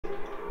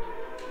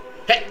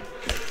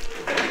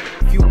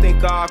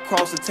God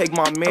cross to take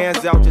my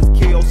mans out, just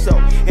kill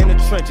yourself. In the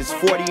trenches,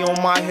 40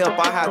 on my hip,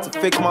 I had to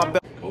fix my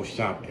belt. Go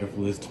shop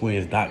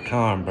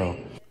effortlesstwins.com, bro.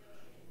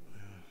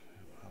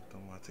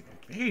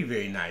 Very,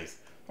 very nice.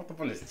 Popped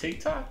up on this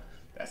TikTok.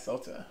 That's so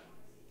tough.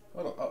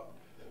 Hold on. Oh.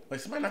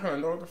 Wait, somebody not gonna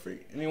know the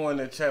freak? Anyone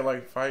in the chat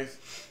like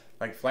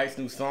Flight's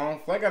new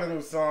song? Flight got a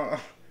new song.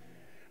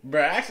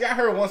 Bruh, actually I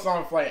heard one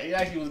song Flight. He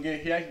actually was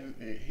good. He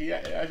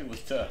actually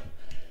was tough.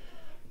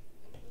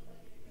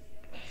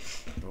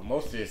 But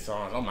most of his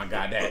songs, oh my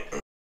god, that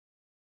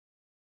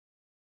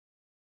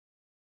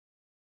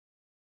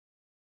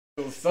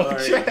it was so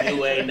trash.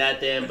 You ain't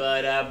nothing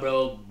but a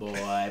broke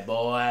boy.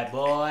 Bro.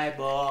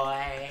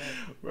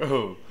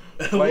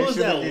 What was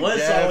that one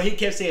song where he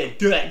kept saying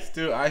 "Duck"?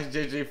 Still Ice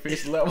JJ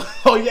Fish level.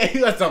 Oh yeah, he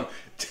got some.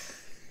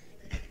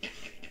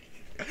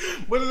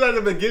 What is that at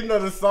the beginning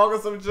of the song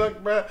or some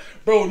junk, bro?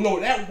 Bro, no,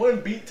 that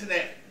one beat to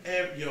that,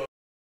 yo.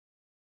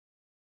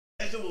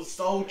 That shit was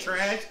so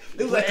trash.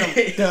 It was like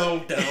no,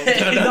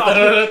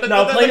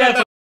 play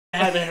that. I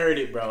haven't heard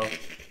it, bro.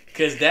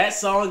 Cause that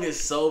song is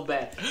so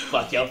bad.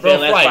 Fuck your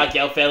feelings, fuck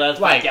your feelings,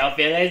 fuck your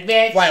feelings,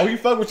 bitch. Flight, we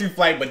fuck with you,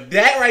 Flight, but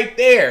that right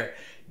there,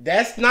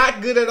 that's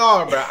not good at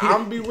all, bro.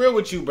 I'm gonna be real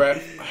with you, bro.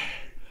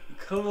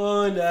 Come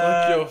on,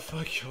 now.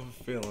 Fuck your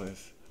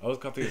feelings. I was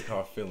gonna think it's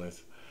called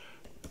feelings.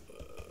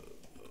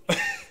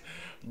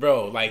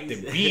 Bro, like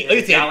the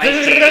beat. Y'all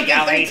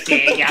ain't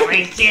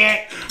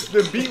shit.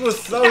 The beat was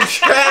so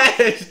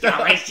trash.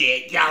 Y'all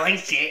ain't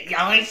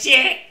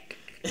shit.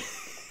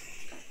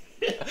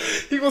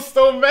 He was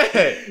so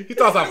mad. He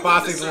thought it was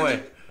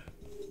 561.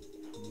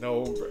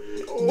 No,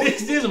 bro.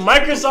 This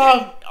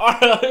Microsoft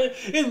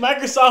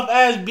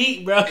ass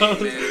beat, bro. No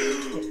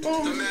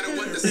matter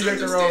what the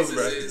circumstances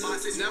is,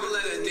 never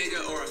let a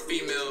nigga or a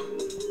female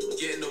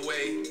get in the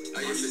way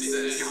of your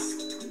success.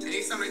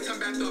 Anytime they come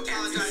back to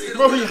apologize,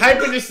 bro, he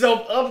hyping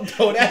himself up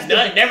though. That's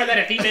never let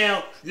a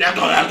female.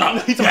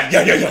 He's like,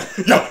 yo,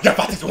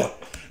 561.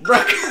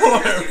 Bro, come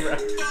on, bro.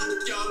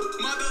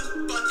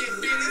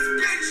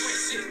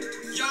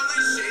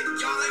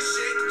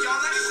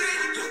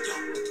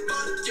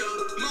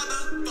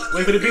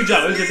 Wait for the beat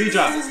drop. Where's the beat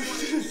drop?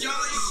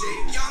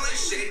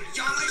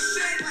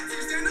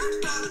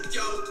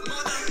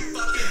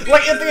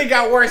 Like, I think it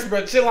got worse,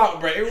 bro. Chill out,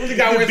 bro. It really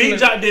got worse. The beat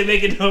drop didn't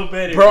make it no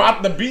better.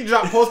 Bro, the beat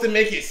drop supposed to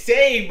make it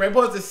save, bro.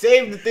 Supposed to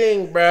save the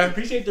thing, bro.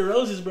 Appreciate the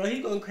roses, bro.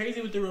 He going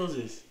crazy with the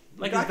roses.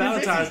 Like it's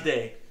Valentine's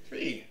Day.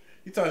 Free.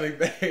 You talking like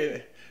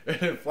that?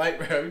 Flight,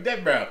 bro.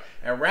 That, bro.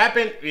 And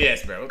rapping?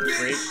 Yes, bro. What the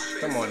freak?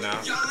 Come on now.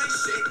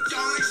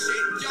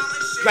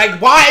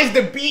 Like, why is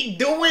the beat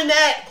doing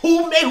that?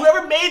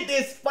 Whoever made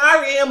this,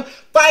 fire him,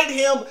 fight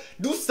him,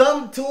 do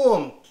something to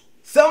him.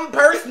 Something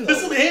personal. Put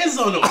some hands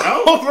on him,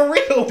 bro. Oh, for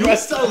real, bro. Do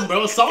something,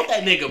 bro. Assault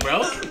that nigga,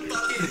 bro.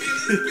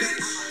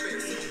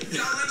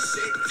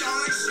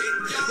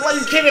 Why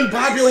you can't even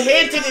bob your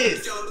head to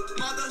this?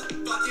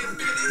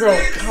 Bro,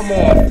 come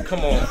on,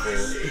 bro.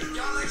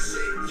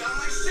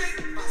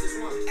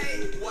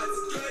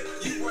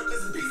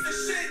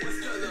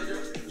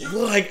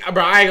 Like,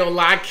 bro, I ain't gonna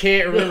lie, I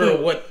can't remember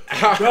what.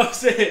 Bro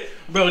said,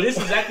 bro, this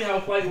is exactly how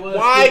Flight was.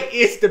 Why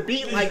is the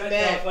beat like that?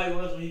 that? How Flight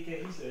was when he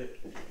came. He said,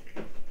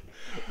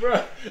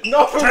 bro,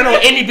 no, turn on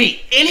any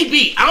beat,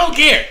 I don't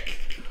care.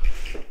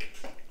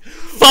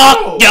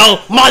 Fuck yo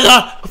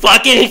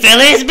motherfucking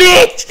feelings,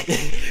 bitch.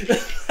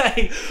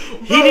 Like,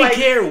 he didn't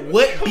care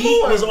what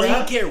beat was on. He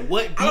didn't care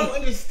what beat. I don't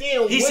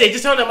understand. He said,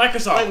 just turn on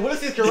Microsoft. Like, what is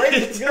this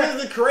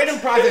creating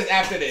process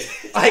after this?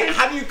 Like,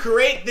 how do you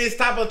create this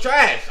type of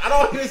trash? I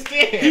don't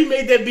understand. He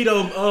made that beat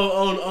on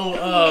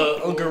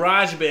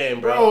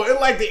GarageBand, bro. Bro,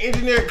 it like the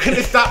engineer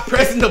couldn't stop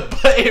pressing the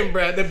button,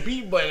 bro. The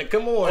beat button.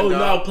 Come on. Oh dog.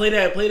 no, play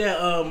that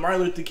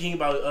Martin Luther King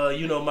by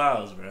You Know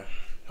Miles, bro.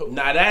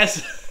 Nah,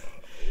 that's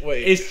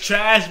it's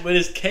trash, but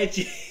it's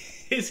catchy.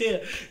 It's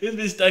here. It's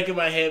been stuck in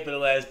my head for the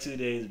last 2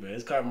 days, bro.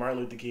 It's called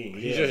Martin Luther King.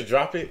 You just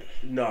drop it?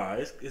 Nah,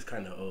 it's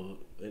kind of old,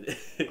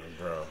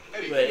 bro.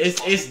 But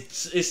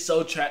it's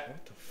so trash.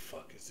 What the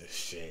fuck is this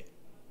shit?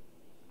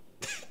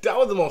 That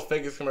was the most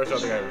fakest commercial I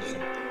think I've ever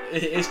seen.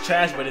 It's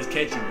trash, but it's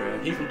catchy, bro.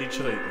 He from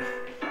Detroit.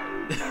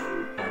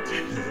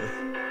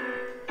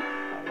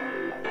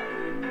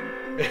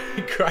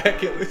 Cry, I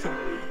can't listen.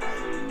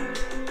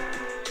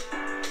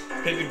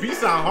 Hey, the beat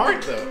sound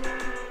hard though.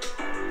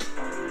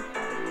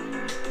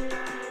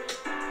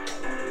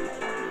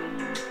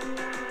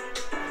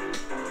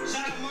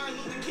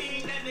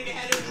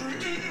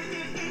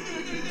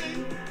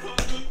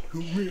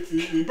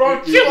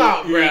 Bro, chill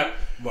out, bro.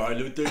 Martin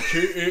Luther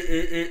King.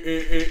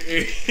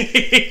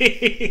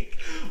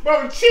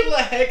 Bro, chill the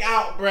heck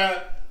out,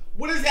 bro.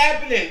 What is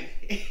happening?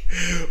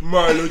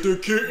 Martin Luther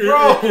King.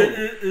 Bro,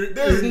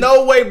 there's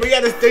no way, bro. You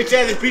had to stay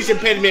chance his speech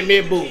impediment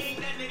mid-booth.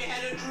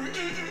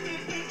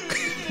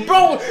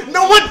 Bro,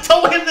 no one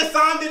told him to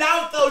sound it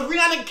out, though. We're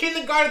not in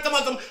kindergarten talking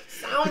about some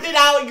sound it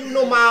out, you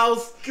know,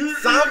 Miles.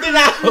 Sound it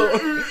out.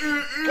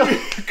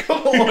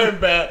 Come on,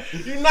 bro.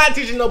 You're not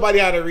teaching nobody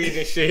how to read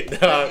and shit,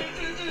 dog.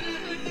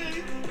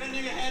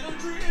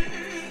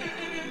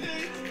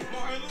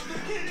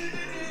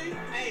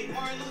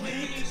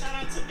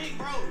 out to Big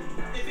Bro.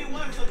 If it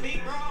wasn't for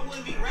Big Bro, I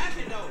wouldn't be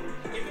rapping though.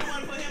 If it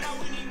wasn't for him, I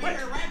wouldn't even be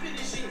here rapping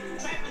this shit,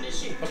 trapping this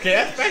shit. Okay,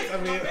 that's facts. I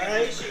mean,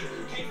 alright.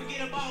 Can't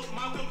forget about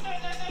Malcolm.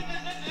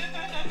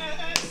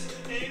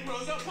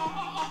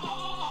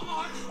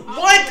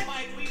 What?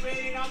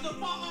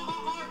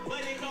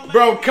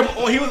 Bro, come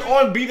on. He was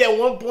on beat at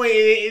one point, and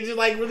it just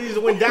like really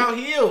just went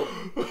downhill.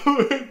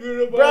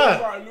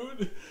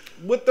 Bruh,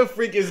 what the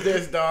freak is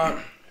this, dog?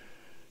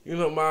 You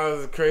know,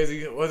 Miles is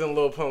crazy. Wasn't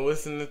Lil Pump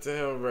listening to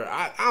him, bro?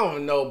 I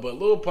don't know, but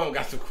Lil Pump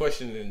got some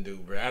questioning to do,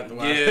 bro. After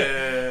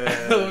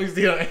Yeah. we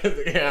see on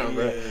Instagram,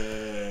 bro.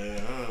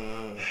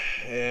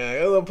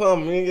 Yeah, Lil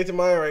Pump, you need to get your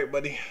mind right,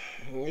 buddy.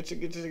 Get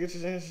your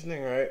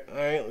thing right. All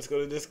right, let's go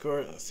to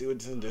Discord. Let's see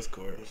what's in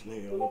Discord. This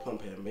nigga Lil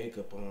Pump had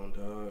makeup on,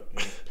 dog.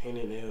 And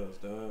painted nails,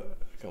 dog.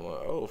 Come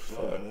on. Oh, fuck.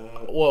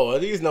 Oh, whoa, are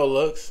these no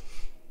looks?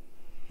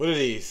 What are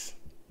these?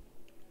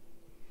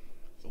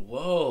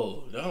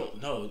 Whoa,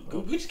 no.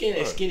 Gucci Gang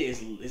that skit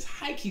is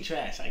high key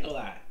trash. I ain't gonna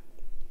lie.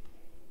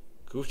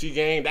 Gucci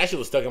Gang? That shit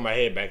was stuck in my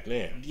head back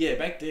then. Yeah,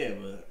 back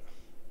then, but.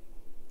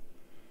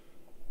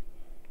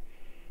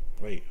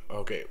 Wait,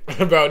 okay.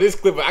 Bro, this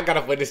clip, I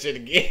gotta play this shit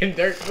again.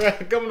 Dirk, bro,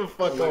 come the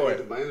fuck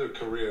on. My inner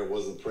career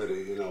wasn't pretty,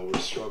 you know, we're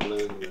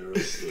struggling.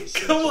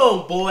 Come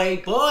on, boy.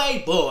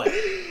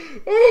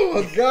 Oh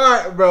my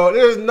god, bro.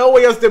 There's no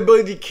way your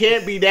stability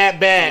can't be that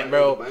bad,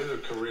 bro. My inner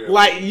career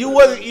like, you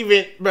wasn't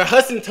even, bro,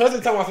 Hudson talking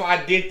about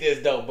I did this,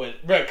 though,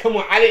 but, bro, come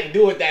on, I didn't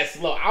do it that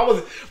slow. I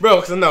was,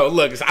 bro, so no,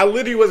 look, I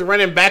literally was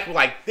running back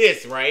like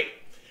this, right?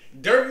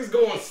 Dirk is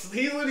going,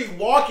 he's literally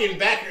walking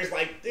backwards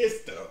like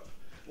this, though.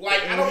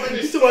 Like, I don't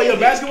understand. You talking about your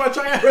basketball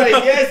tryout?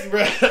 Right, yes,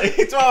 bro.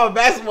 He's talking about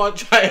basketball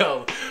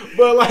tryout.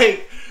 But,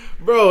 like,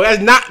 bro,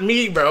 that's not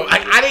me, bro.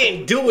 Like, I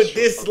didn't do it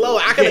this slow.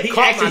 I could have he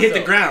caught actually myself. hit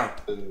the ground.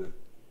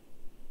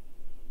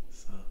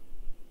 So,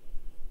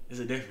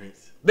 there's a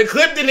difference. The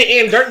clip didn't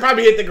end. Dirk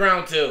probably hit the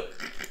ground, too.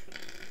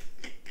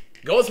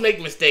 Ghosts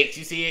make mistakes.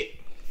 You see it?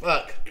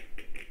 Fuck.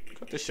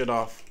 Cut this shit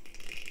off.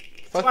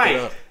 Fuck it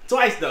up.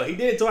 Twice, though. He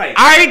did it twice.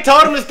 I already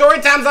told him the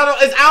story time's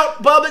out. It's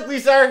out publicly,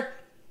 sir.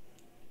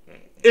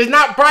 It's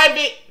not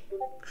private.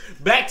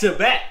 Back to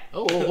back.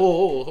 Oh,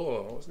 hold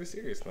on. Let's get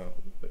serious now.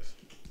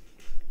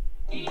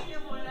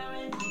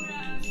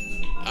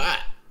 Alright.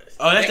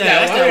 Oh, that's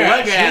that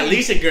one guy,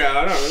 Alicia girl.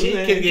 I don't know. She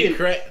can get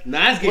correct.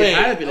 Nah, it's getting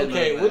high up in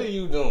okay, what are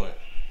you doing?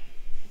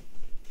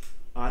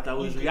 Oh, I thought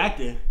we was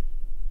reacting.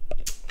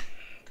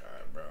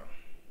 God, bro.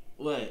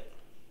 What?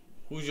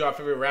 Who's your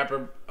favorite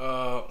rapper?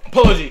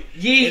 Apology.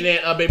 Yeet. And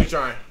then Baby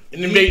Tron.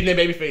 And then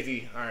Babyface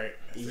E. Alright.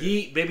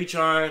 Yeet, Baby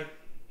Tron.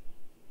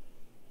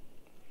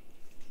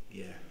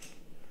 Yeah.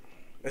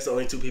 That's the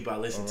only two people I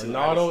listen to.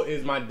 Ronaldo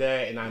is my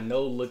dad, and I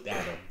know looked at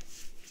him.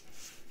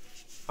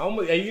 I'm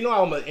gonna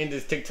end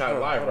this TikTok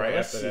live right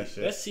after that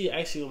shit. Let's see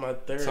actually what my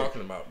third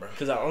talking about, bro.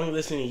 Because I only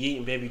listen to Yeet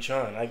and Baby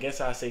Tron. I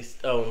guess I say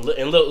and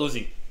Lil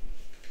Uzi.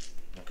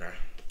 Okay.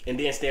 And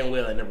then Stan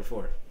Will at number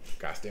 4.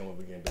 Gotta stand what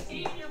we can do.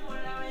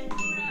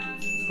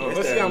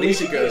 Let's see how many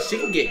she goes. She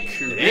can get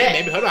correct. Yeah,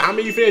 baby, hold on. How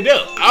many you finna do?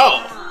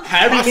 Oh,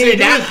 however many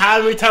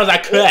times I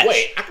cut.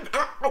 Wait,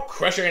 I'll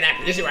crush her in that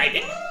position right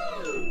there.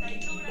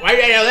 Why you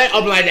got your leg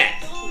open like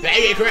that? That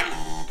ain't correct.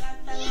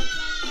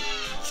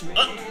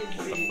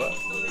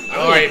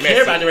 All right, Messi.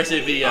 Care about the rest of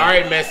the video. All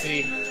right,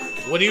 Messi.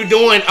 What are you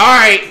doing? All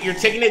right, you're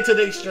taking it to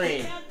the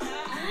extreme.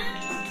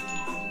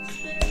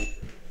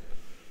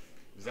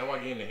 Is that why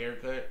getting the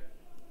haircut?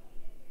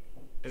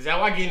 Is that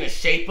why getting the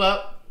shape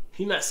up?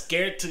 He not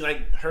scared to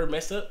like her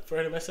mess up for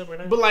her to mess up right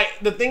now. But like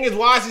the thing is,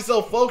 why is he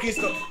so focused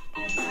on?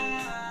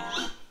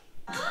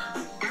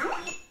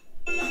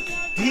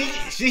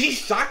 Did he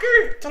shock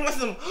her? Talking about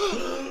some,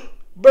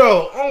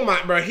 bro. Oh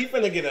my, bro. He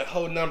finna get a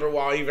whole number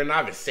while even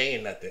not even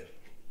saying nothing.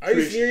 Are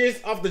you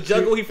serious? Off the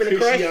juggle, he finna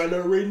crush.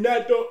 Cristiano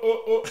Ronaldo.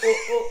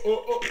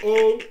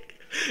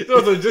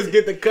 So just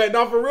get the cut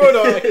off for real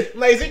though.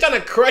 Like, is he trying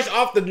to crush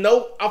off the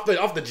note, off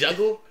the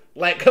juggle?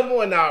 Like, come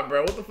on now,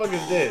 bro. What the fuck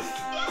is this?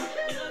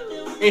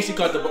 And she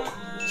caught the ball.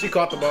 She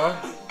caught the ball.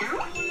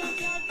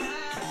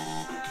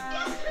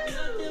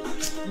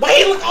 Why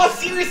he look all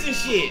serious and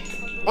shit?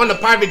 On the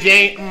private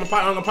jet. On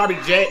the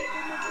private jet.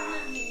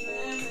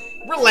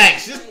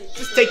 Relax.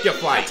 Just take your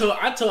flight.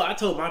 I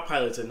told my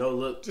pilot to no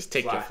look. Just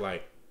take your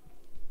flight.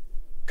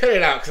 Cut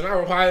it out, cause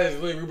our pilot is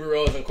really Ruby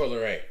Rose and Coyle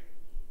Ray.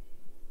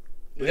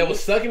 That was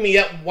sucking me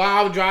up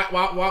while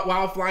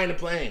flying the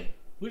plane.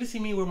 What does he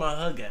mean where my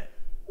hug at?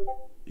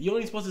 You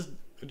only supposed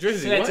to Drizzy,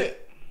 say what?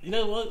 that to, you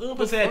know what? We're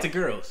supposed to say that to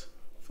girls.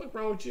 What's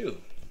wrong with you?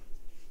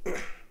 Hey,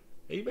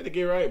 you better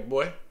get right,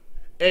 boy.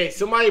 Hey,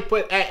 somebody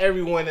put at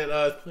everyone and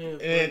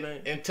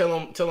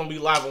tell them we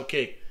live on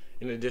Kick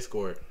in the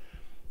Discord.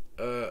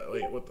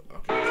 Wait, what the?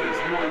 Okay.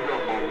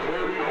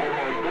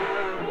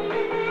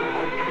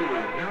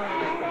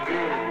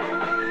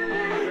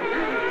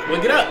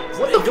 Well, get up.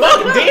 What the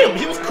fuck? Damn,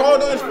 he was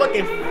called on his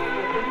fucking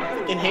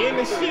hand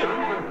and shit.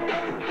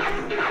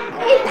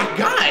 Oh my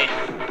god.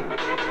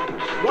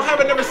 Why have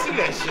I never seen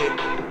that shit?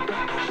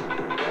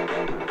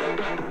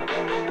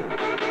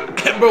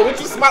 Bro, what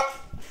you smile?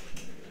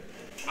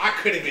 I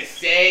couldn't even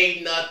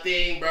say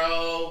nothing,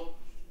 bro.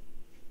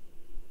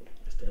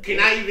 Can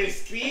I even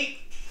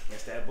speak?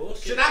 That's that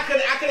bullshit. I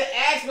could have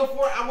asked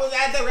before I was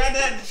at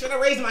the should I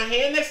raise my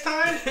hand next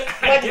time?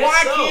 Like, guess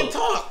why so. I can't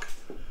talk?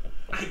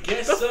 I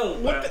guess so,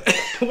 bro.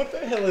 What the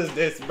hell is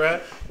this, bro?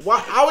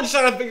 Why? I was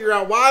trying to figure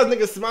out why this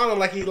nigga smiling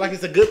like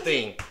it's a good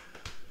thing.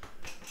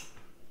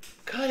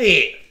 Cut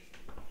it.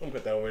 I'm gonna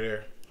put that over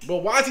there. But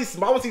why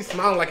was he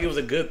smiling like it was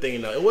a good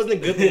thing though? It wasn't a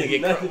good thing to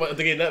get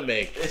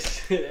nutmeg.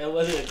 It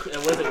wasn't cool.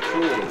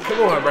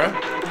 Come on, bro.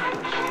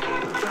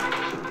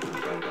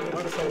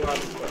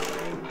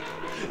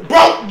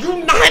 Bro,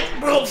 you not,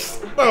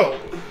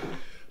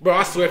 bro.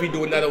 I swear if he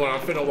do another one, I'm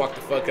finna walk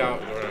the fuck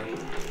out, bro.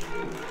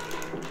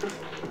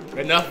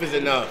 Enough is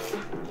enough.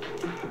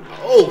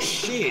 Oh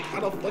shit!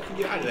 How the fuck you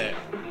get out of that?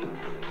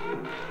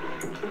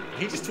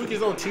 He just tweaked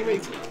his own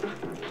teammates.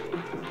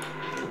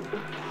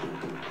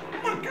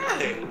 Oh my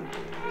god!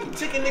 He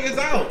taking niggas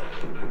out.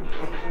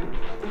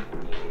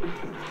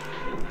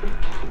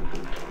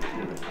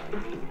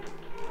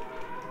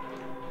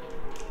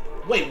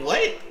 Wait,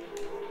 what?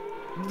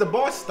 Did the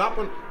boss stop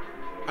on?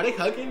 Are they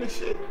hugging and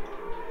shit?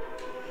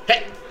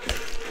 Hey!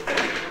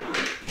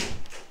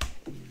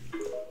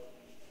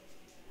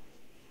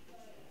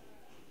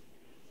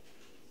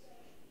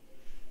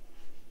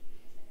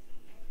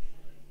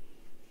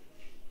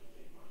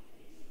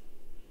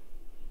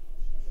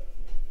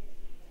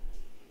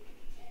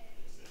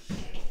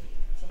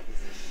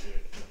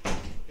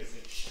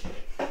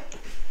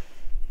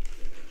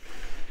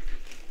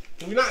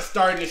 We're not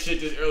starting this shit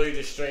this early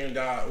this stream,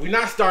 dog. We're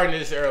not starting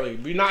this early.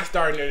 We're not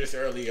starting it this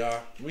early,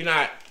 y'all. We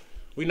not,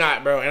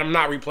 bro. And I'm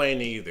not replaying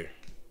it either.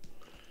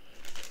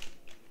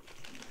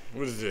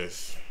 What is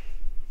this?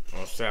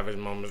 Oh, Savage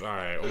Moments. All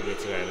right, we'll get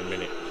to that in a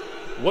minute.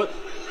 What?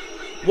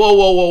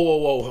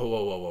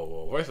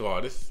 Whoa. First of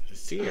all, this is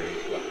scenery.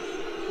 What?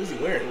 What's he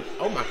wearing?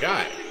 Oh my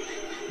god.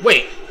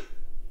 Wait.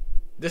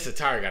 This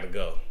attire gotta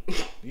go.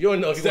 You don't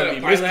know if you want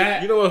to be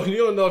Mr. You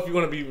don't know if you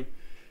want to be.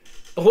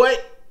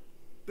 What?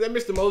 Is that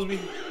Mr. Mosby?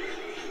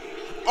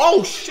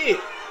 Oh shit!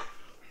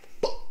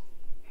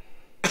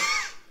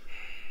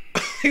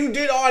 You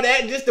did all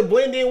that just to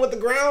blend in with the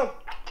ground?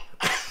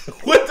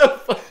 What the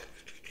fuck?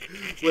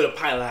 With a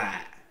pilot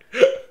hat.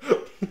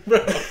 Bro.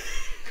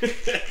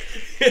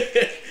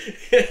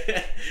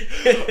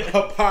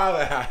 A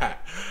pilot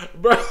hat.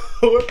 Bro,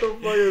 what the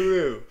fuck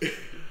is this?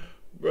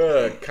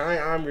 Bro,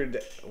 I'm your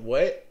dad.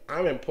 What?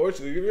 I'm in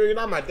Portugal. You're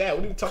not my dad.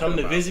 What are you talking about?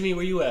 Come to visit me?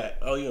 Where you at?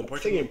 Oh, you in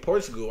Portugal? In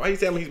Portugal. Why you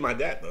telling me he's my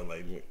dad though?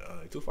 Like,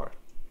 too far.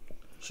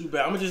 Shoot,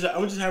 bro. I'm gonna just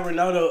have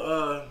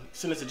Ronaldo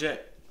send us a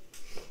jet.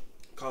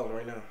 Call him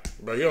right now.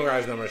 Bro, you don't got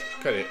his number.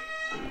 Cut it.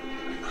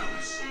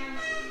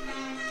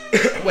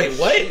 Wait,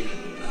 what?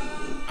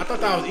 I thought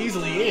that was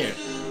easily in.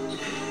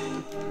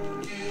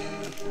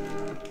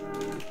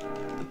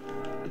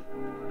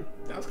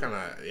 That was kind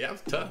of, that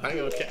was tough. I ain't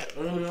gonna cap.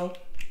 I don't know.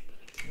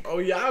 Oh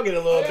yeah, I'll get a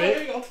little bit.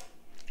 There you go.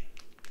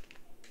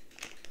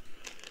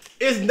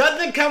 Is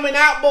nothing coming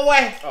out,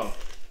 boy? Oh.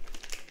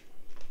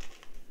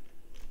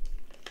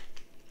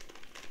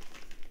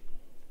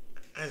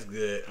 That's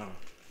good. Oh.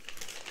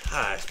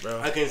 Gosh,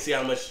 bro. I couldn't see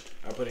how much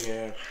I put in your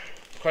hand.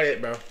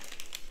 Quiet, bro.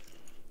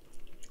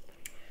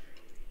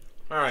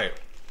 Alright.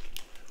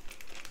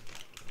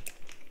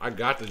 I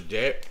got the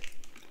jet.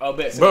 Oh,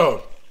 bet.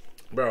 Bro.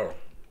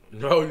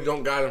 No, you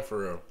don't got him for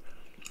real.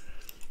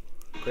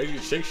 Crazy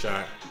chick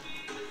shot.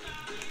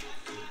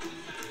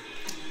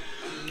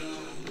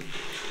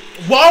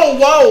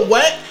 Whoa,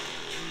 what?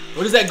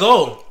 What is that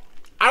goal?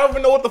 I don't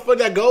even know what the fuck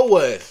that goal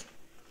was.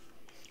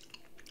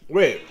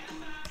 Wait.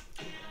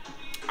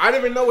 I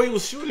didn't even know what he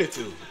was shooting it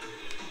to.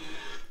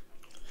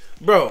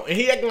 Bro, and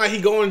he acting like he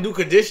going to do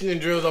conditioning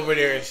drills over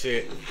there and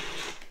shit.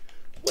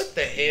 What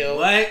the hell?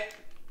 What?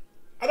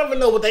 I don't even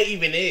know what that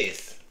even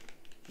is.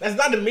 That's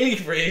not a mini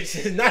fridge.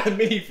 It's not a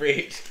mini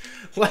fridge.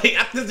 Like,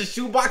 after the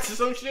shoebox or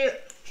some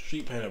shit.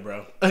 Street painter,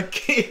 bro. A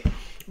kid,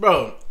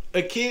 bro.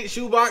 A kid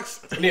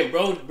shoebox. And then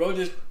bro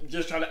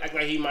just trying to act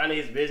like he minding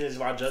his business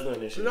while juggling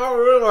this shit. No,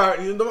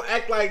 really, don't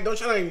act like, don't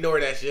try to ignore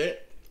that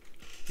shit.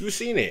 You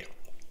seen it.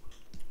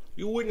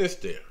 You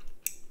witnessed it.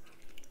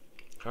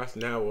 Costa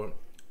now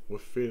we're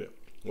fitting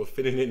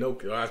in no.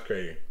 Oh, that's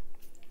crazy.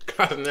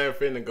 Costa never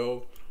fitting the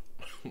goal,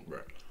 bro.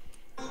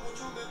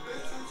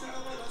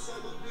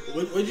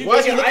 Why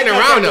is he looking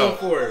around though?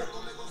 For?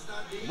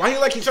 Why he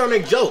like he trying to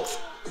make jokes?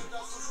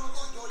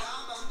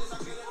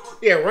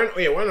 Yeah,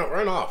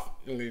 run off.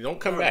 Don't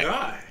come back.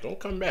 God. Don't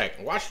come back.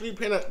 Watch Street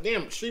Panda.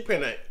 Damn, Street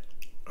Panda.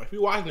 If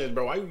you watching this,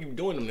 bro, why you keep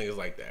doing them niggas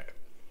like that?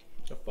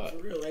 The fuck? For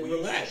real, like,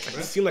 relax.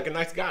 He seem like a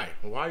nice guy.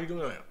 Why are you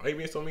doing that? Why are you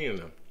being so mean to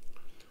them?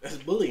 That's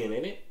bullying,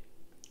 ain't it?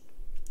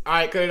 All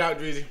right, cut it out,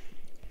 Dreezy.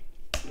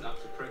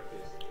 After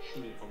practice,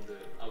 shooting from the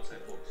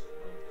outside box,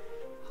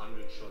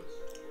 100 shots,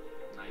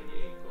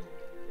 98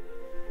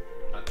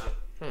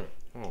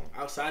 goal.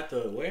 Outside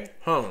the where?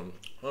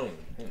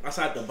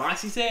 Outside the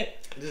box, he said?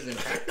 This is in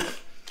practice.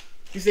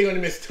 You say you're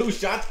gonna miss 2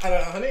 shots out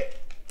of 100?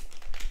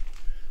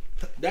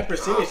 That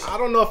percentage. I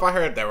don't know if I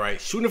heard that right.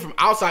 Shooting from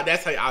outside,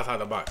 that's how you outside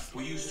the box.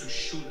 We used to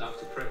shoot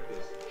after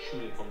practice,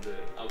 shooting from the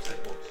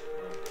outside box.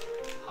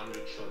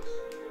 100 shots,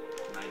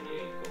 98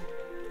 goal.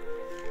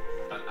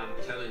 But I'm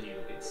telling you,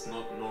 it's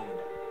not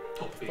normal.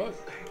 Top figures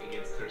bang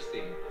against Ter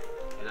Stegen.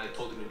 And I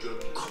told him in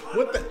Germany, come on.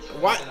 What the?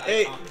 What?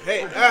 Hey.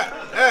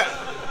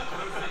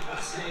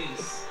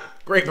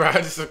 Great, bro.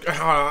 Hold on.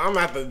 I'm gonna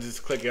have to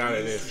just click out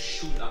of this.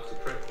 Shoot after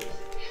practice,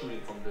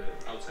 shooting from the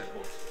outside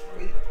box.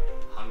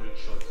 100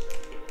 shots,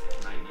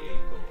 98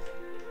 goal.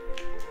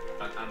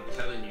 But I'm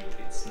telling you,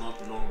 it's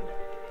not normal.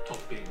 Top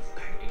figures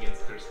bang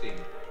against Ter Stegen.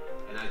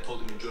 And I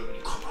told him in Germany,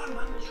 come on,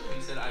 man.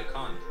 He said, I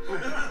can't.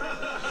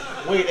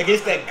 Wait,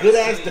 against that good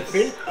ass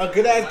defense, a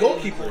good ass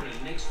goalkeeper.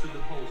 Next to the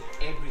post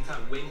every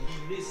time. When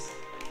he missed,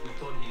 we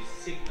thought he's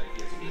sick, like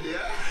he has fever.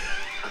 Yeah.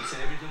 I'm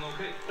saying everything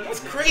okay. That's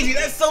crazy.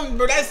 That's something,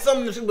 bro. That's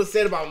something that people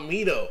said about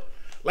me though.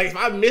 Like if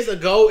I miss a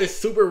goal, it's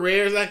super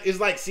rare. It's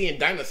like seeing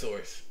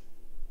dinosaurs.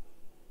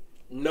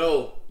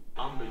 No,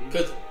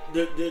 because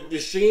the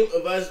stream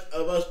of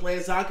us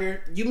playing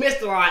soccer, you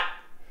missed a lot.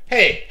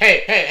 Hey.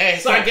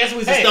 So I guess we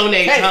was in the Stone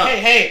Age, huh?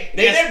 Hey.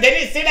 They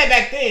didn't say that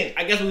back then.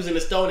 I guess we was in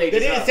the Stone Age. They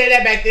didn't say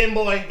that back then,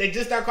 boy. They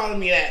just start calling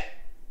me that.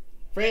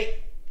 Frank,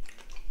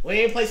 we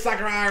ain't played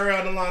soccer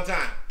IRL in a long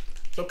time.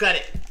 So cut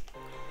it.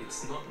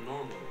 It's not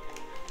normal.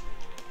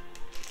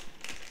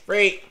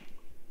 Frank.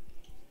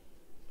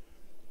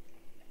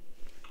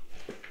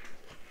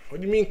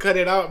 What do you mean cut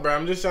it out, bro?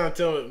 I'm just trying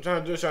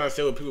to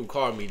say what people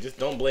call me. Just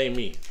don't blame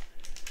me.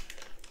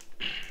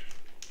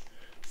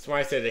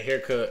 Somebody said the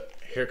haircut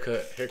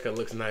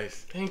looks nice.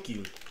 Thank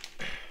you.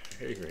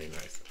 Very, very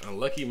nice.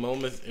 Unlucky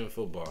moments in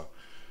football.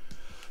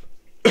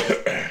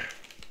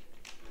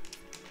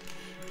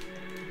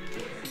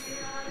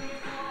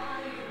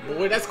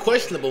 Boy, that's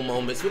questionable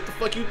moments. What the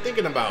fuck you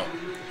thinking about?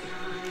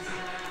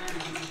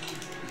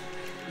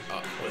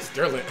 What,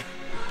 Sterling?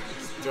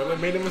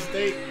 Sterling made a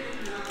mistake?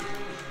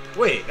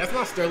 Wait, that's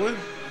not Sterling.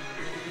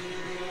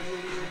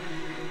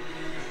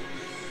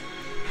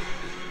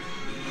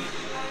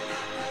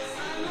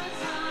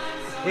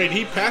 Wait,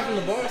 he passing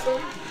the ball or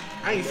something?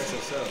 I ain't see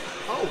so.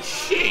 Oh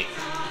shit!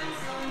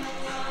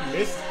 You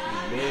missed?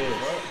 You missed.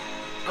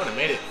 I would have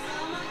made it.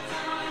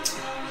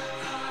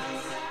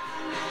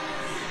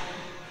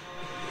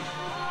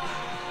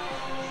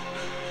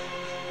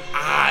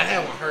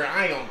 That one hurt.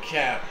 I ain't gonna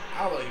cap.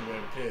 I was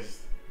even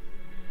pissed.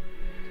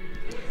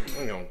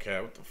 I ain't gonna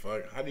cap. What the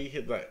fuck? How do you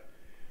hit that?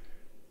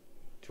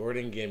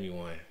 Jordan, give me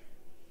one.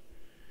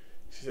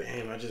 She said,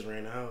 damn, I just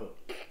ran out.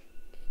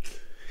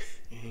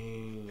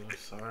 Dang, I'm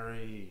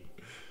sorry.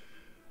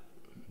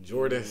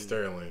 Jordan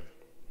Sterling.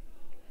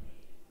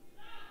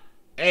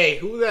 Hey,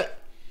 who that?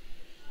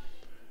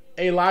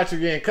 Hey, Lodge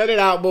again. Cut it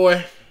out,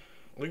 boy.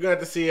 We're gonna have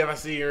to see if I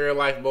see you in real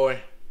life, boy.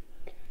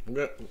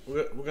 We're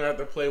gonna have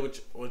to play with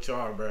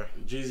y'all, bro.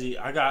 Jeezy,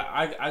 I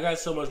got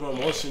so much more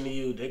emotion than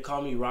you. They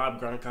call me Rob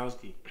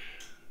Gronkowski.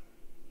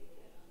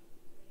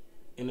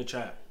 In the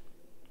trap.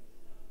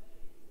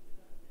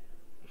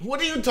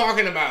 What are you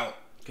talking about?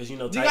 Because you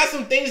got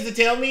some things to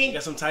tell me. You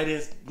got some tight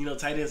ends. You know,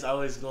 tight ends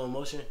always go in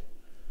motion.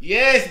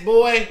 Yes,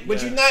 boy.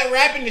 But you're not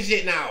rapping the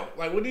shit now.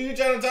 Like, what are you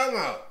trying to talk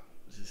about?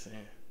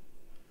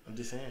 I'm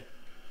just saying.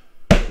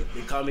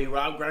 They call me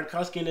Rob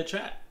Gronkowski in the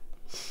trap.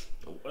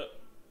 What?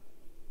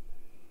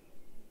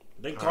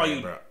 They call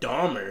you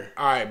Dahmer.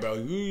 All right, bro.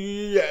 What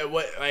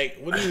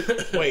do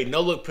you... Wait, no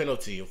look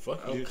penalty.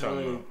 Fuck you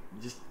talking about?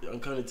 I'm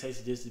coming to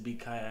Texas just to beat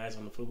Kai ass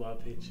on the football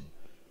pitch.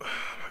 Oh,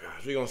 my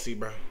gosh. We gonna see,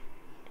 bro.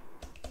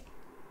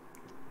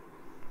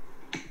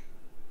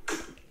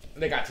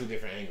 They got two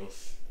different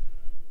angles.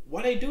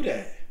 Why they do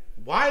that?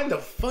 Why in the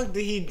fuck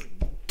did he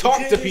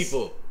talk to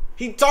people?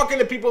 He talking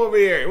to people over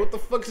here. What the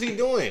fuck is he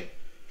doing?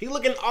 He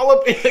looking all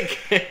up in the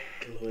game.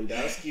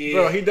 Lewandowski.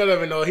 Bro, he doesn't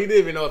even know. He didn't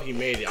even know if he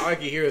made it. All I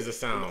can hear is the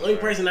sound. The only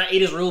person I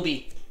eat is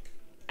Ruby.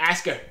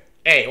 Ask her.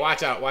 Hey,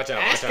 watch out.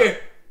 Ask her.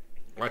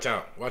 Watch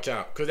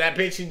out. Cause that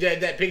pic she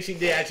did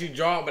actually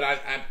draw, but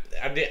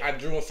I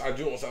drew on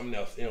something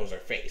else, and it was her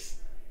face.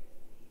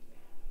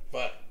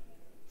 But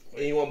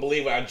when you won't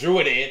believe what I drew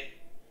it in,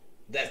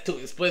 that's too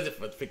explicit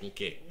for the freaking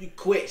kid. You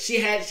quit. She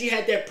had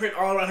that print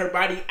all on her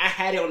body. I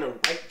had it on the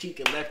right cheek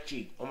and left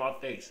cheek on my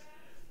face.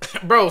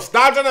 Bro,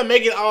 stop trying to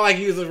make it all like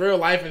you was in real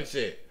life and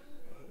shit.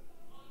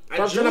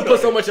 Stop trying to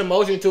put so much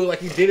emotion to it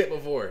like you did it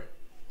before.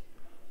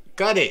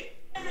 Cut it.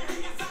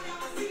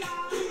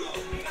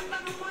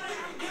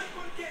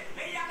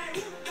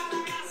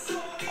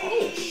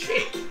 Oh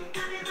shit!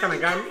 Kind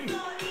of got me.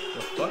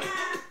 The fuck?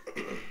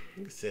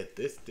 You said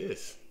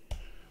this.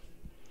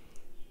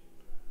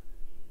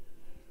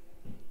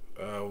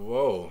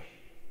 Whoa. What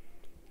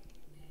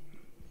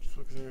the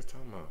fuck is niggas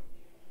talking about?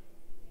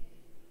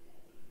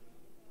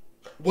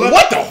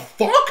 What the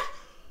fuck?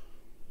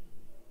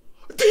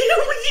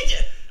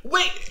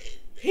 Wait,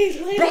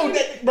 he's laying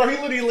bro, he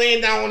literally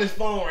laying down on his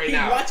phone right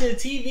now. He's watching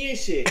TV and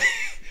shit.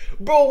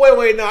 Bro,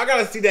 wait, no, I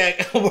gotta see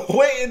that.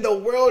 What in the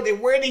world?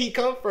 And where did he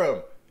come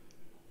from?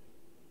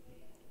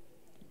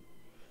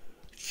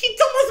 He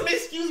told us,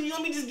 excuse me,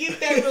 let me just get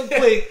that real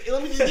quick.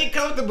 Let me just get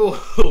comfortable.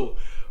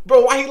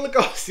 Bro, why he look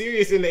all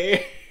serious in the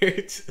air?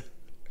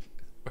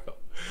 Bro,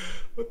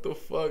 what the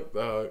fuck,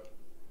 dog?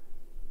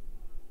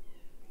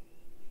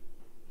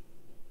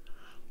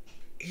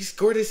 He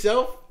scored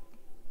himself?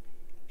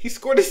 He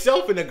scored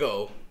himself in a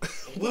goal.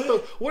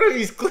 What are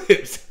these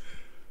clips?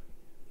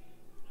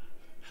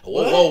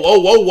 Whoa, whoa, whoa,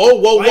 whoa, whoa,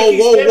 whoa, Why whoa, you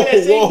keep whoa, spamming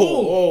that same whoa,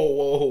 move? whoa,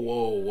 whoa,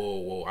 whoa, whoa,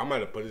 whoa. I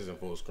might have put this in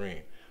full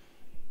screen.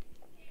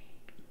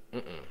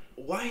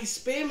 Why he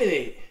spamming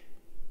it?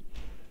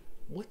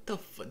 What the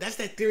fuck? That's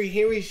that Theory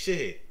Henry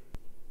shit.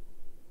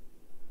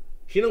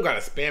 He don't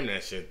gotta spam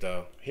that shit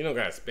though. He don't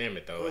gotta spam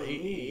it though.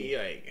 He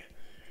like,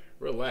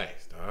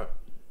 relax, dog.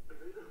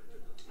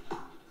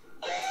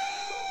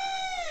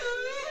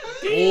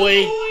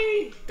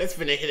 Boy, that's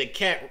finna hit a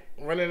cat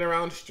running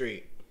around the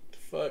street. The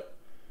fuck?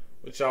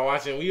 What y'all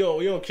watching? We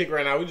on kick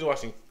right now. We just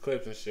watching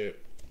clips and shit.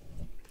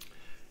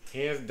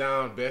 Hands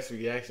down, best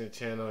reaction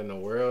channel in the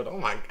world. Oh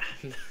my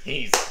god,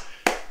 nice.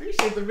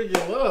 Appreciate the video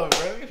love,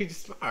 bro. He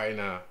just smile right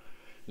now.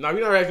 No,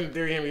 we not reacting to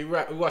Theory Henry.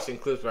 We watching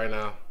clips right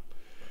now.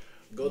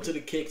 Go to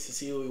the kicks to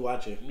see what we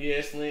watching. Yeah,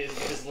 it's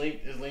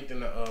linked in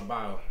the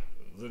bio.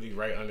 Literally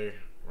right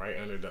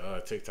under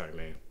the TikTok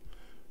name.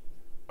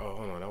 Oh,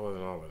 hold on, that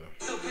wasn't all of them.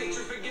 So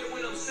picture, forget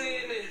what I'm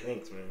saying.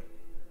 Thanks, man.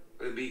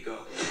 Where the beat go?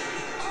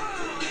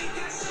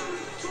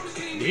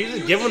 Did he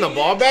just give him the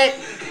ball back?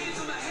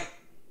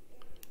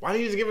 Why did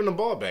he just give him the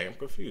ball back? I'm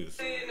confused.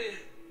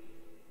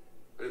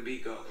 Where the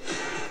beat go?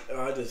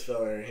 Oh, I just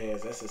fell in her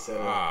hands. That's a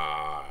setup.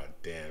 Ah,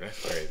 damn,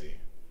 that's crazy.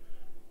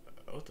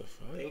 What the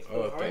fuck? Thanks for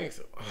Oh, the heart.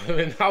 thanks. I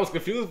mean, I was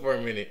confused for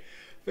a minute.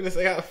 Finna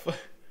say how the fuck.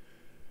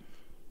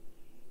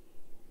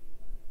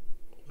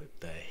 What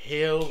the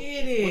hell?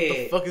 Get it. What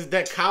the fuck is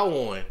that cow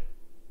on?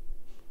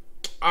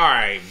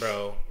 Alright,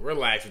 bro.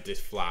 Relax with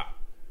this flop.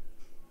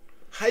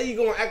 How you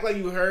gonna act like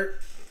you hurt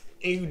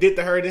and you did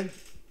the hurting?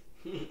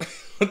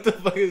 What the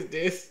fuck is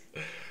this?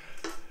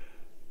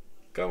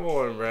 Come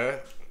on, bruh.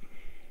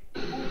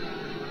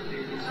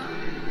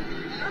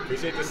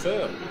 Appreciate the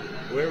sub.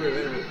 Whoever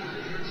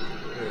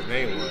his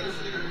name was.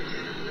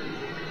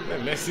 Is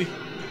that Messi?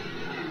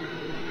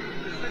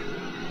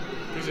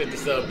 Appreciate the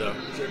sub, though.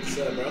 Appreciate the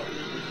sub, bro.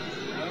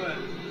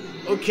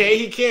 Okay,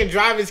 he can't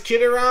drive his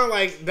kid around?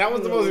 Like, that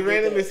was the most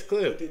randomest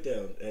clip. Put it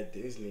down at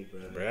Disney,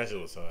 bro. Bro, that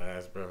shit was so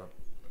ass, bro.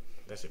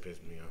 That shit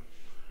pissed me off.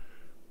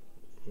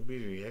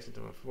 Ruby's reaction to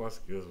my football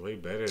skills way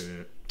better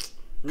than...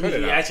 Ruby's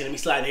reaction to me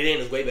sliding it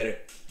in is way better.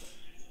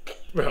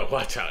 Bro,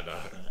 watch out,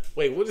 dog.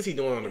 Wait, what is he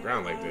doing on the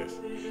ground like this?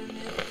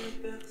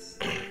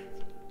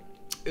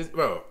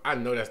 Bro, I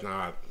know that's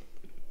not...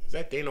 Is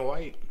that Dana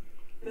White?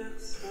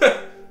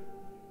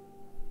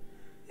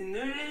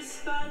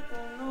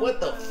 What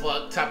the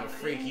fuck type of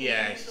freaky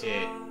ass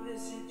shit?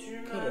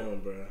 Come on,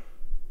 bro.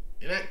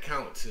 And that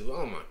count too.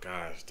 Oh my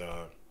gosh,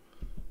 dog.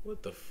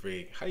 What the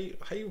freak? How you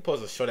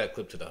supposed to show that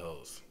clip to the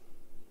hoes?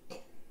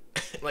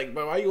 Like,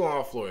 bro, why you on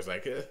all floors?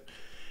 Like,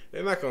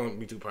 they're not gonna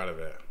be too proud of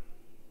that.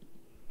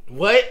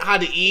 What? How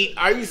to eat?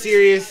 Are you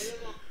serious?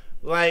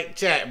 Like,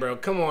 chat, bro.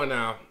 Come on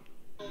now.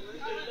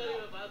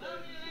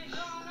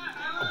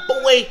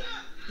 Boy,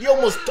 you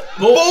almost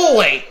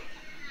boy.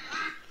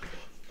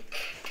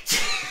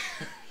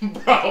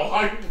 Bro,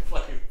 are you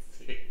fucking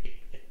serious?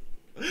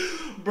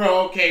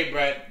 Bro, okay,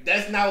 bro.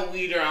 That's not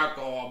weed or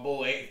alcohol,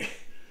 boy.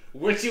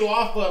 What you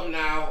off of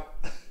now?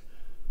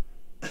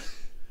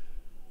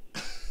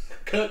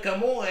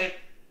 Come on.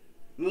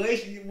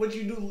 What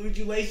you do? Would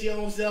you lace your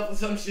own self or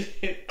some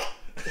shit?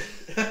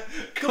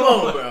 Come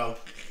on, bro.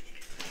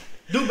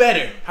 Do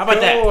better. How about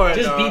that? On,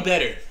 Just dog. be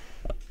better.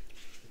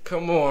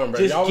 Come on, bro.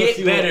 Just Y'all get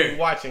see better. What you're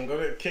watching. Go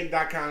to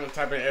kick.com and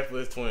type in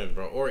F-List Twins,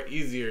 bro. Or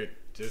easier,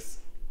 just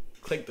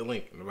click the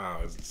link in the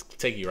bio. It's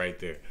take you right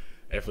there.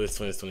 F-List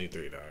Twins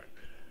 23, dog.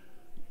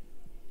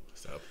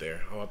 It's up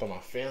there. Oh, I thought my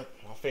fan's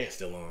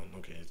still on.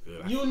 Okay, it's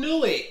good. You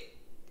knew it.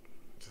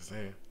 Just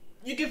saying.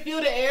 You can feel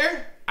the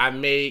air. I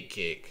made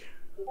kick.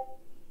 Oh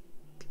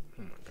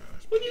my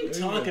gosh. What are you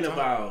talking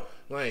about?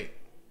 Like,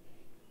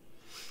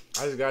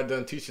 I just got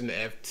done teaching the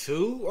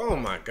F2. Oh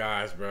my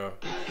gosh, bro.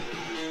 Is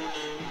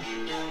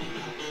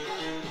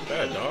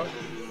that a dog?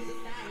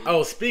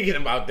 Oh, speaking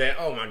about that,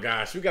 oh my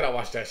gosh, we gotta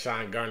watch that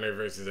Sean Garner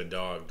versus a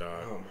dog,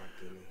 dog. Oh my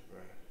goodness, bro.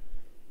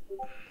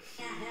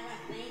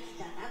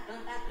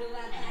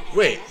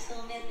 Wait.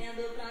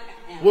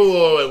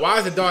 Wait. Why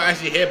is the dog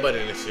actually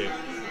headbutting this shit?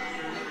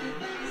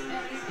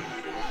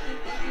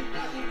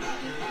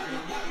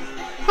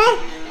 Huh?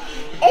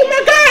 Oh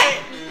my god!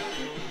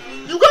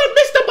 You got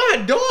mixed up by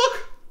a dog?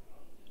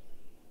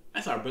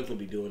 That's how Brooklyn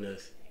be doing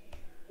us.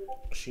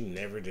 She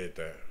never did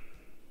that.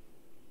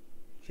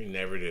 She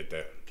never did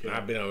that. Okay.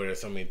 I've been over there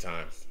so many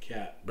times.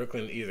 Cap.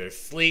 Brooklyn either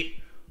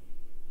sleep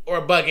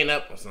or bugging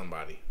up on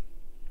somebody.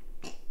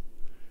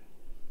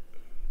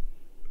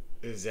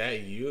 Is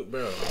that you,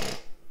 bro?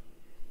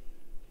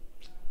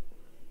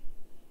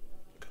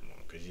 Come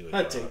on, cause you.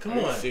 Hudson, come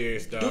Are you on.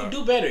 serious, dog?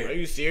 Do better. Are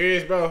you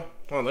serious, bro?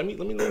 Hold on,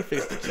 let me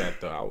fix the chat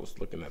though. I was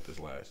looking at this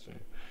last stream.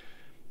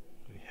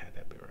 We had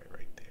that bit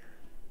right there.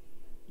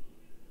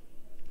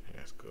 Yeah,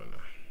 that's good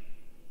now.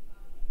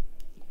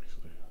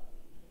 Actually.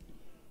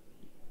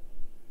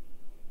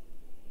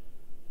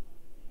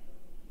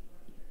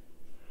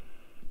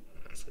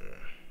 That's good.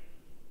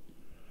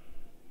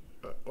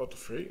 What the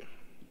freak?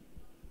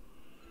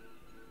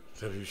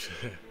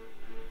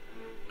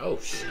 Oh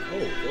shit!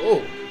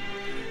 Oh.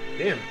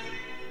 Damn.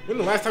 When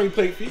the last time you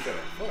played FIFA?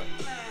 Fuck.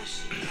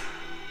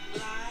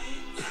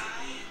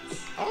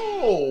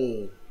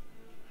 Oh.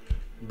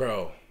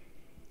 Bro.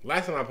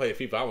 Last time I played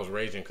FIFA, I was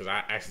raging because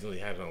I accidentally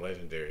had it on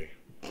Legendary.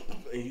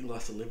 And you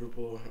lost to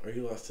Liverpool? Or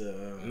you lost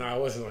to... No, it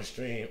wasn't on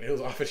stream. It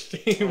was off of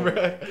stream,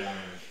 bro.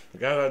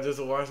 Guys, I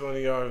just watched one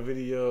of y'all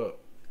video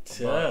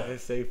about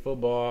SA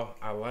football.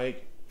 I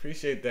like.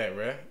 Appreciate that,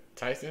 bro.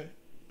 Tyson?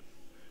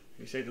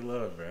 Appreciate the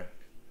love, bro.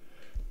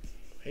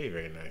 Hey,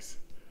 very nice.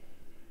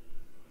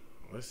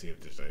 Let's see if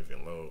this don't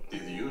even load.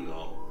 Did you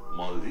know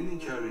Maldini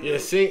carried Yeah,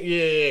 sing.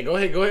 Yeah. Go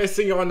ahead,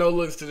 sing y'all no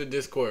looks to the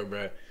Discord,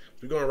 bro.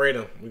 We're gonna rate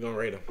him.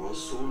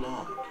 was so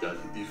long that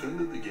he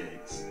defended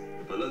against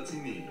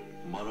Ballatini,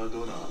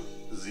 Maradona,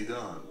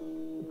 Zidane,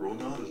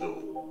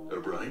 Ronaldo,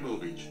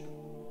 Ibrahimovic,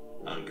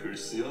 and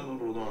Cristiano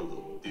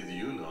Ronaldo. Did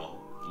you know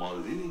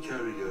Maldini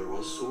career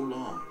was so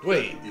long?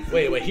 Wait.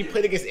 He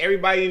played against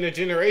everybody in the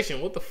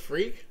generation. What the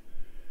freak?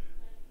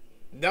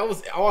 That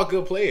was all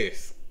good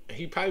players.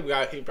 He probably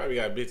got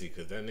busy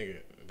because that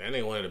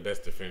ain't one of the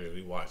best defenders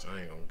we watched.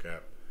 I ain't gonna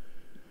cap.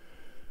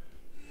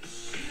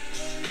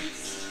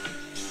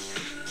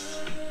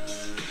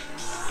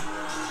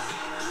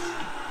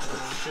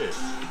 Oh shit.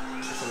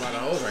 That's a lot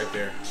of hoes right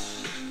there.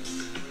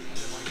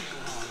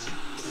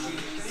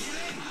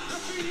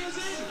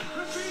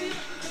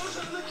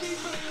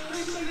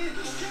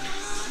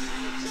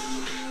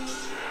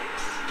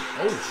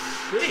 Oh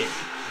shit.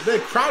 The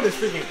crowd is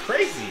freaking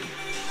crazy.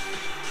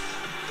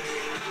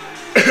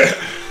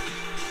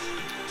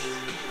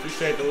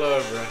 Appreciate the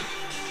love, bro.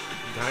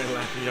 Dying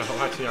laughing, y'all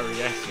watching y'all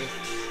reaction.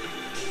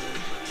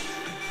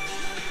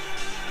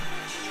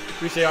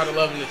 Appreciate all the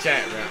love in the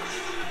chat, bro.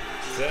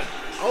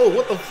 Oh,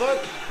 what the fuck?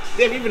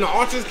 Damn, even the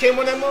archers came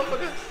on that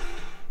motherfucker?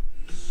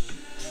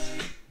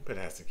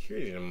 Better have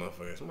security in the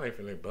motherfucker. Somebody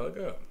finna bug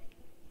up.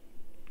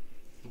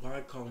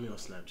 Why call me on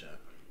Snapchat?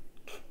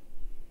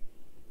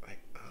 Like,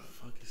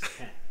 fuck is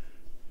cat?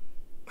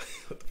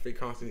 What the freak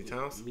Constantine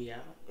Towns? Meow.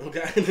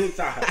 Okay,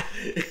 sorry.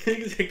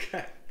 Niggas a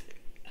cat.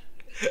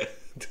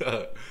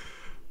 Duh.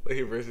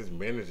 Player versus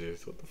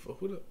managers. What the fuck?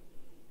 Who the?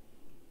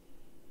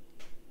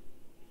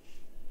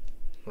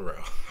 Bro,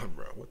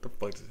 what the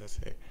fuck does that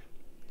say?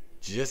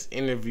 Just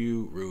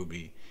interviewed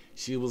Ruby.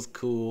 She was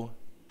cool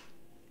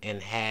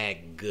and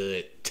had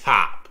good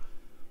top.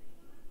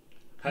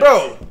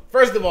 Bro,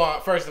 first of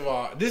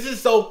all, this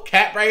is so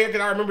cap right here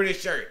because I remember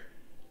this shirt.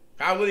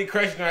 I really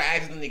crushed her. I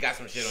accidentally got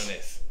some shit on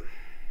this.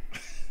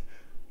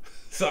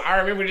 So I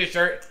remember this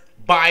shirt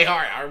by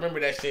heart. I remember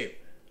that shit.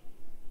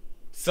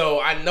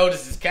 So I know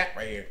this is cap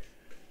right here.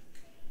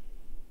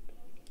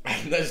 I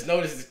just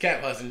know this is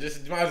cap hustling.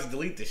 Just might as well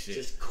delete this shit.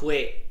 Just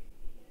quit.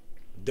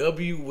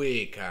 W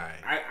wig Kai.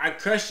 I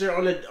crushed her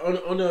on the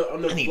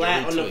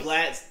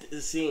flat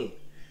scene.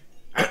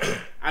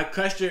 I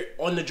crushed her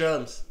on the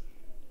drums.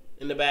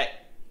 In the back.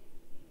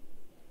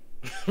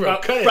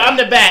 Bro, from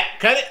the back.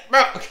 Cut it,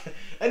 bro.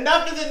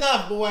 Enough is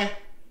enough, boy.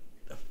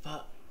 The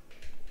fuck?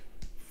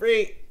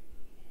 Freak.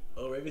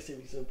 Oh, Raven sent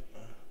me some.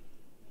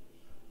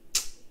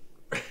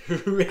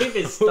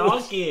 Raven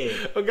stalking.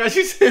 Oh gosh,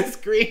 you sent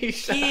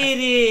screenshots. Get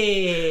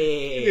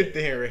it. Get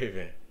there,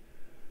 Raven.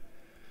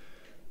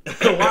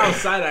 Wild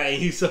side eye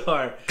you so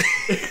hard.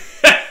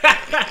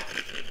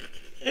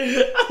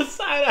 I'm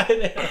side eye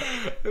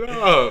there.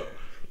 No.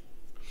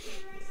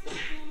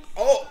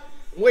 Oh,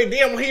 wait,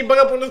 damn, why he bug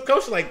up on this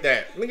coach like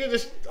that? Nigga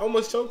just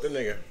almost choked the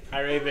nigga.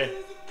 Hi, Raven.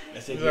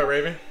 That's it. Is that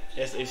Raven?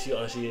 Yes, if she,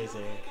 she is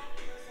saying.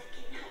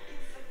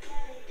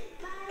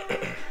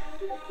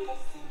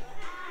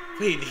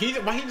 Wait,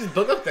 why he just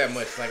bug up that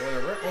much? Like on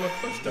a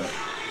push stuff.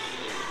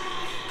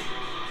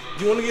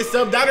 You want to get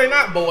subbed out or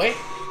not, boy?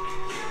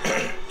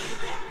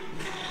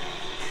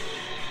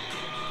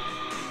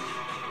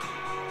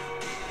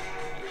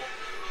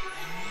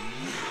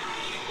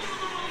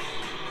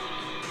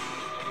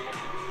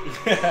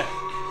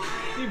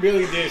 He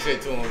really did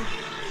shit to him.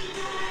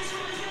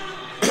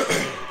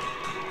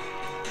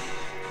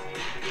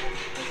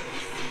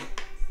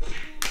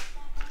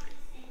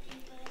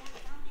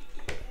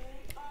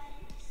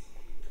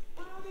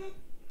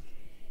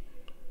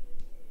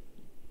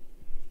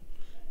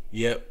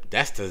 Yep,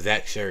 that's the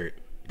exact shirt.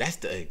 That's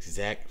the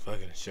exact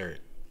fucking shirt.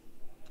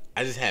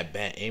 I just had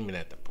bad aiming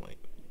at the point.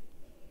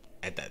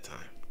 At that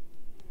time.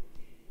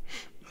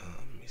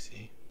 Let me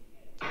see.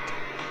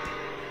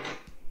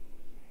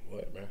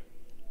 What, man?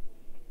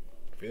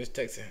 Finish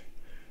texting.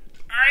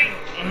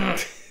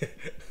 Alright.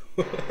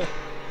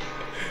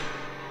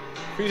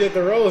 Appreciate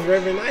the rose,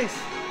 very nice.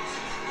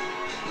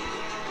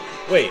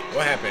 Wait,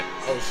 what happened?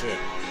 Oh shit.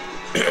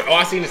 Oh,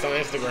 I seen this on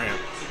Instagram.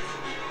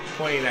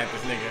 Pointing at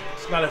this nigga.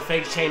 It's not a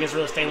fake chain, it's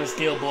real stainless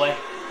steel, boy.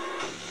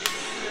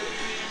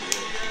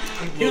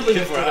 He was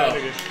looking for that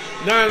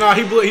nigga. No,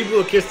 he blew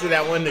a kiss to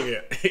that one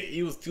nigga.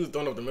 he was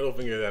throwing up the middle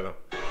finger at him.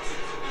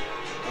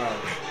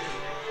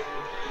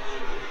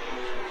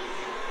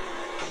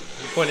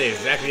 He pointed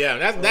exactly at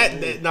him.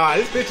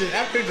 That picture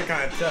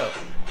kind of tough.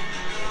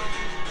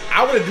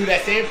 I would have do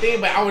that same thing,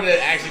 but I would have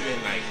actually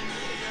been like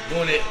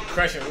doing it,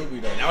 crushing Ruby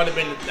though. That would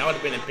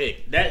have been a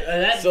pick.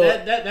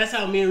 That's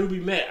how me and Ruby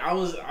met. I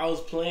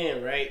was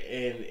playing, right,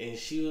 and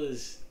she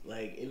was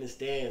like in the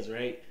stands,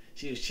 right.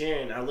 She was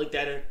cheering. I looked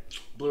at her,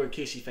 blew her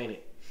kiss. She fainted.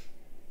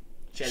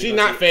 She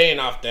not fading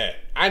off that.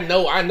 I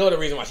know the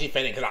reason why she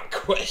fainted because I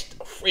crushed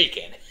the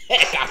freaking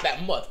heck out that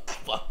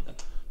motherfucker.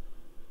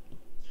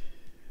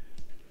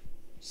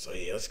 So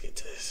yeah, let's get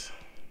to this.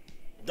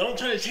 Don't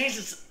try to change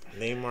this.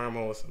 Neymar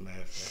most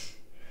massive.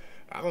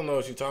 I don't know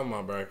what you're talking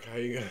about, bro. How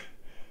you gonna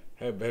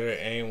have better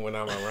aim when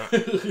I'm around?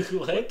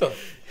 What the?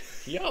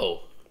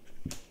 Yo.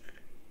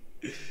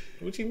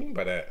 What you mean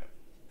by that?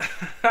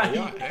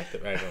 Y'all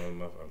active on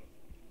the motherfucker.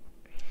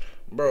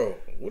 Bro,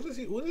 what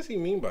does he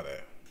mean by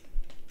that?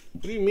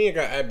 What do you mean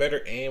I got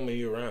better aim when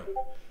you're around?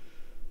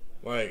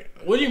 Like,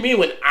 what do you mean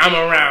when I'm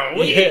around?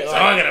 What are you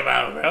talking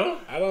about, bro?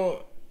 I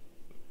don't.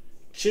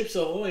 Chips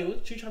Ahoy,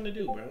 what you trying to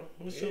do, bro?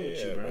 What's up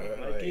with you,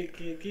 bro? Like,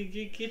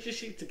 get your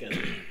shit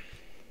together.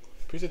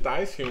 Appreciate the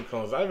ice cream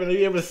cones. I haven't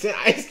even able to send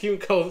ice cream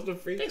cones to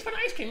free. Thanks for the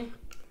ice cream.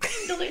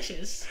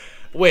 Delicious.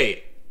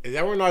 Wait, is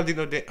that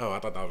Ronaldinho dancing? Oh, I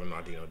thought that was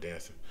Ronaldinho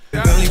dancing.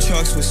 Belly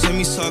trucks with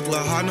semi-suck,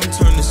 La Harlem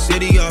turn the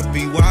city up.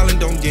 Be wildin',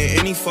 don't get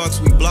any fucks.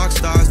 We block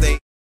stars, they